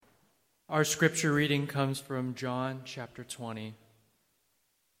Our scripture reading comes from John chapter 20.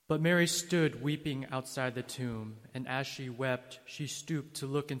 But Mary stood weeping outside the tomb, and as she wept, she stooped to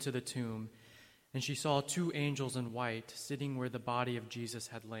look into the tomb, and she saw two angels in white sitting where the body of Jesus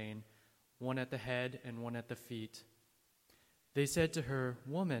had lain, one at the head and one at the feet. They said to her,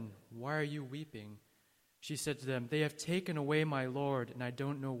 "Woman, why are you weeping?" She said to them, "They have taken away my Lord, and I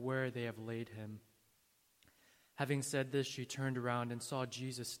don't know where they have laid him." Having said this, she turned around and saw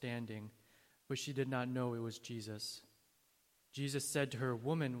Jesus standing, but she did not know it was Jesus. Jesus said to her,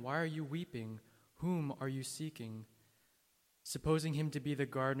 "Woman, why are you weeping? Whom are you seeking?" Supposing him to be the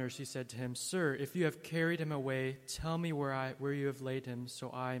gardener, she said to him, "Sir, if you have carried him away, tell me where you have laid him,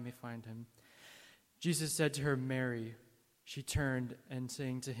 so I may find him." Jesus said to her, "Mary." She turned and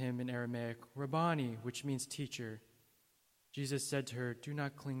saying to him in Aramaic, "Rabboni," which means teacher. Jesus said to her, "Do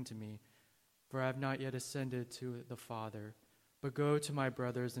not cling to me, for I have not yet ascended to the Father. But go to my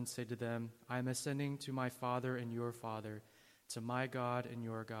brothers and say to them, I am ascending to my Father and your Father, to my God and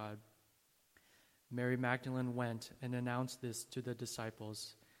your God." Mary Magdalene went and announced this to the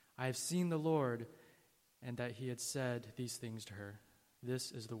disciples. "I have seen the Lord," and that he had said these things to her.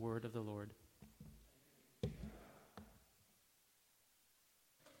 This is the word of the Lord.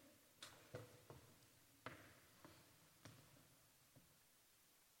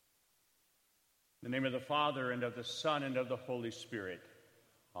 In the name of the Father, and of the Son, and of the Holy Spirit.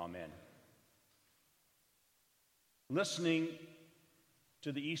 Amen. Listening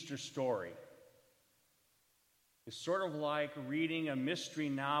to the Easter story is sort of like reading a mystery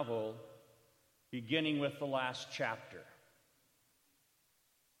novel beginning with the last chapter.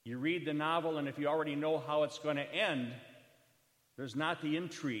 You read the novel, and if you already know how it's going to end, there's not the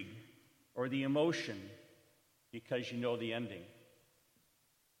intrigue or the emotion because you know the ending.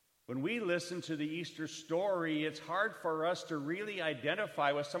 When we listen to the Easter story, it's hard for us to really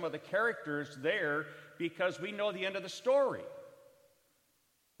identify with some of the characters there because we know the end of the story.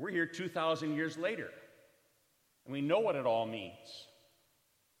 We're here 2,000 years later, and we know what it all means.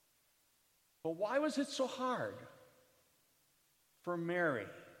 But why was it so hard for Mary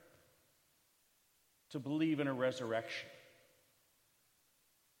to believe in a resurrection?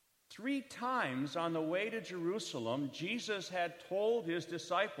 3 times on the way to Jerusalem, Jesus had told his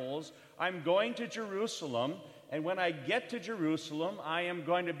disciples, "I'm going to Jerusalem, and when I get to Jerusalem, I am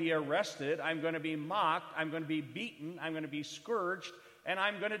going to be arrested, I'm going to be mocked, I'm going to be beaten, I'm going to be scourged, and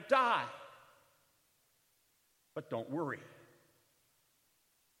I'm going to die. But don't worry,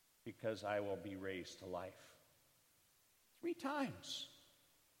 because I will be raised to life." 3 times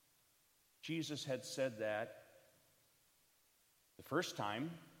Jesus had said that. The first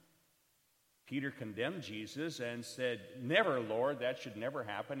time, Peter condemned Jesus and said, "Never, Lord, that should never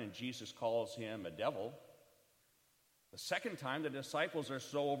happen," and Jesus calls him a devil. The second time, the disciples are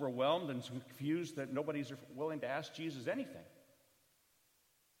so overwhelmed and confused that nobody's willing to ask Jesus anything.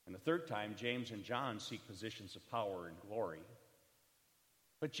 And the third time, James and John seek positions of power and glory.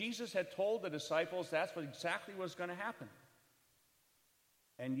 But Jesus had told the disciples that's what exactly was going to happen.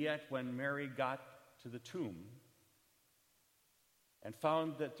 And yet, when Mary got to the tomb and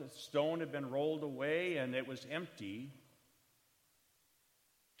found that the stone had been rolled away and it was empty,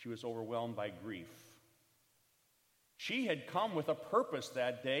 she was overwhelmed by grief. She had come with a purpose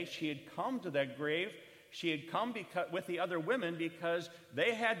that day. She had come to that grave. She had come with the other women because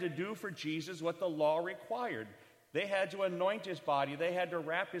they had to do for Jesus what the law required. They had to anoint his body. They had to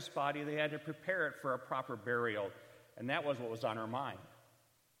wrap his body. They had to prepare it for a proper burial. And that was what was on her mind.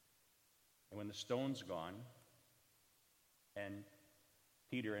 And when the stone's gone, and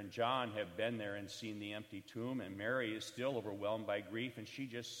Peter and John have been there and seen the empty tomb, and Mary is still overwhelmed by grief, and she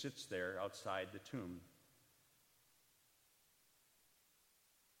just sits there outside the tomb.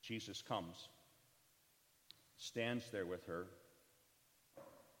 Jesus comes, stands there with her,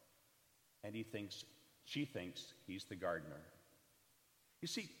 and she thinks he's the gardener. You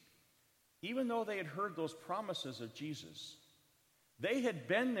see, even though they had heard those promises of Jesus, they had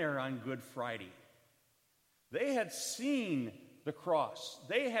been there on Good Friday. They had seen the cross.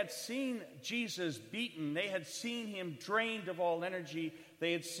 They had seen Jesus beaten. They had seen him drained of all energy.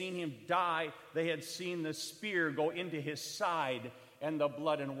 They had seen him die. They had seen the spear go into his side and the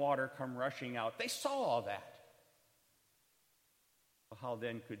blood and water come rushing out. They saw all that. Well, how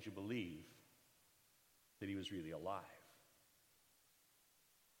then could you believe that he was really alive?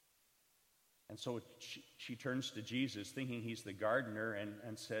 And so she turns to Jesus, thinking he's the gardener,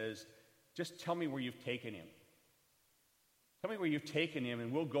 and says, "Just tell me where you've taken him. Tell me where you've taken him,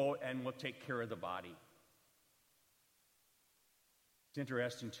 and we'll go and we'll take care of the body." It's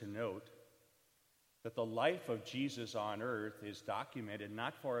interesting to note that the life of Jesus on earth is documented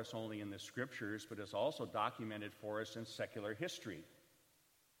not for us only in the Scriptures, but is also documented for us in secular history.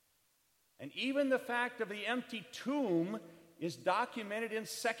 And even the fact of the empty tomb is documented in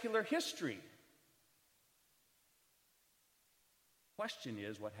secular history. Question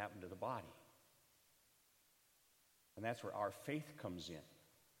is, what happened to the body? And that's where our faith comes in,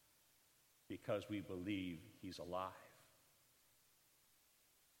 because we believe he's alive.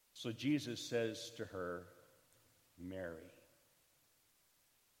 So Jesus says to her, Mary.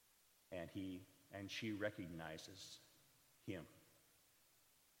 And she recognizes him.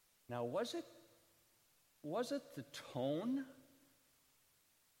 Now, was it the tone?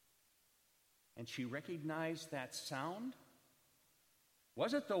 And she recognized that sound?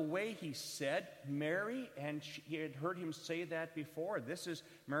 Was it the way he said Mary? And she had heard him say that before. This is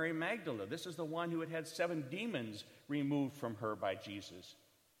Mary Magdalene. This is the one who had had 7 demons removed from her by Jesus.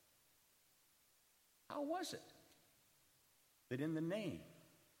 How was it that in the name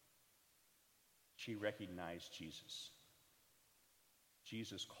she recognized Jesus?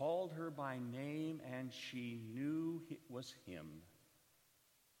 Jesus called her by name, and she knew it was him.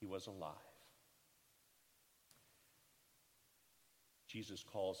 He was alive. Jesus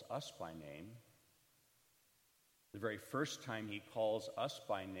calls us by name. The very first time he calls us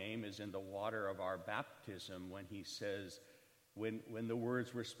by name is in the water of our baptism, when he says, when the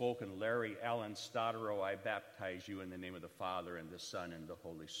words were spoken, Larry Allen Stoterau, I baptize you in the name of the Father and the Son and the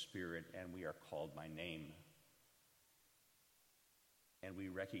Holy Spirit, and we are called by name. And we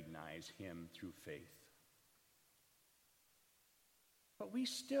recognize him through faith. But we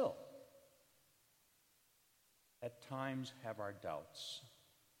still, at times, have our doubts.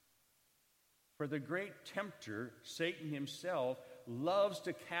 For the great tempter, Satan himself, loves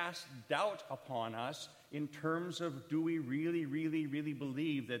to cast doubt upon us in terms of, do we really, really, really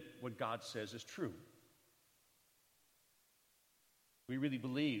believe that what God says is true? We really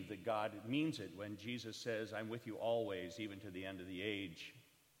believe that God means it when Jesus says, I'm with you always, even to the end of the age.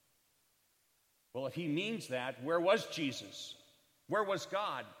 Well, if he means that, where was Jesus? Where was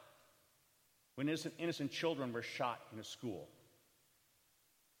God when innocent children were shot in a school?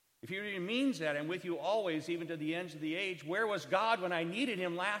 If he really means that, I'm with you always, even to the ends of the age, where was God when I needed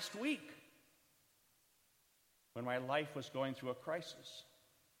him last week? When my life was going through a crisis?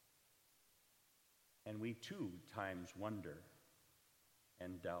 And we too, times, wonder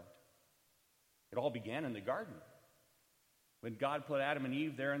and doubt. It all began in the garden. When God put Adam and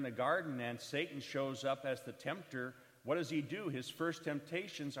Eve there in the garden and Satan shows up as the tempter, what does he do? His first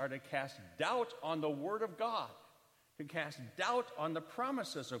temptations are to cast doubt on the Word of God, to cast doubt on the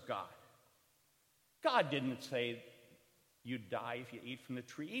promises of God. God didn't say you'd die if you eat from the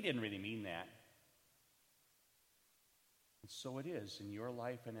tree. He didn't really mean that. And so it is in your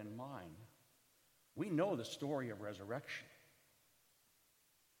life and in mine. We know the story of resurrection.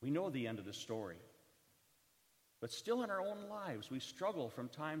 We know the end of the story. But still in our own lives, we struggle from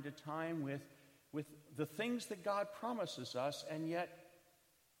time to time with the things that God promises us, and yet,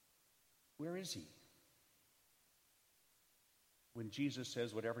 where is he? When Jesus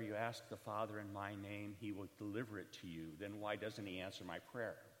says, whatever you ask the Father in my name, he will deliver it to you, then why doesn't he answer my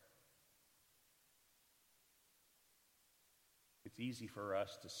prayer? It's easy for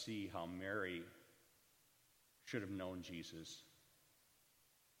us to see how Mary should have known Jesus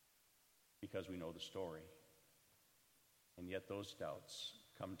because we know the story. And yet those doubts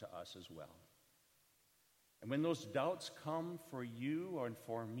come to us as well. And when those doubts come for you and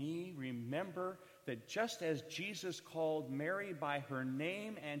for me, remember that just as Jesus called Mary by her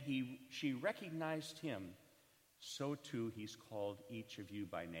name and she recognized him, so too he's called each of you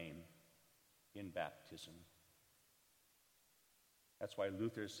by name in baptism. That's why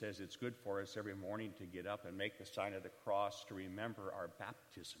Luther says it's good for us every morning to get up and make the sign of the cross to remember our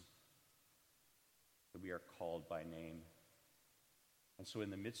baptism, that we are called by name. And so in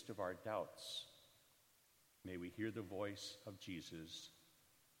the midst of our doubts, may we hear the voice of Jesus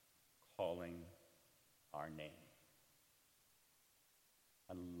calling our name.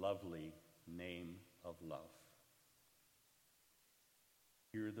 A lovely name of love.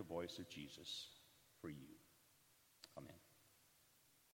 Hear the voice of Jesus for you. Amen.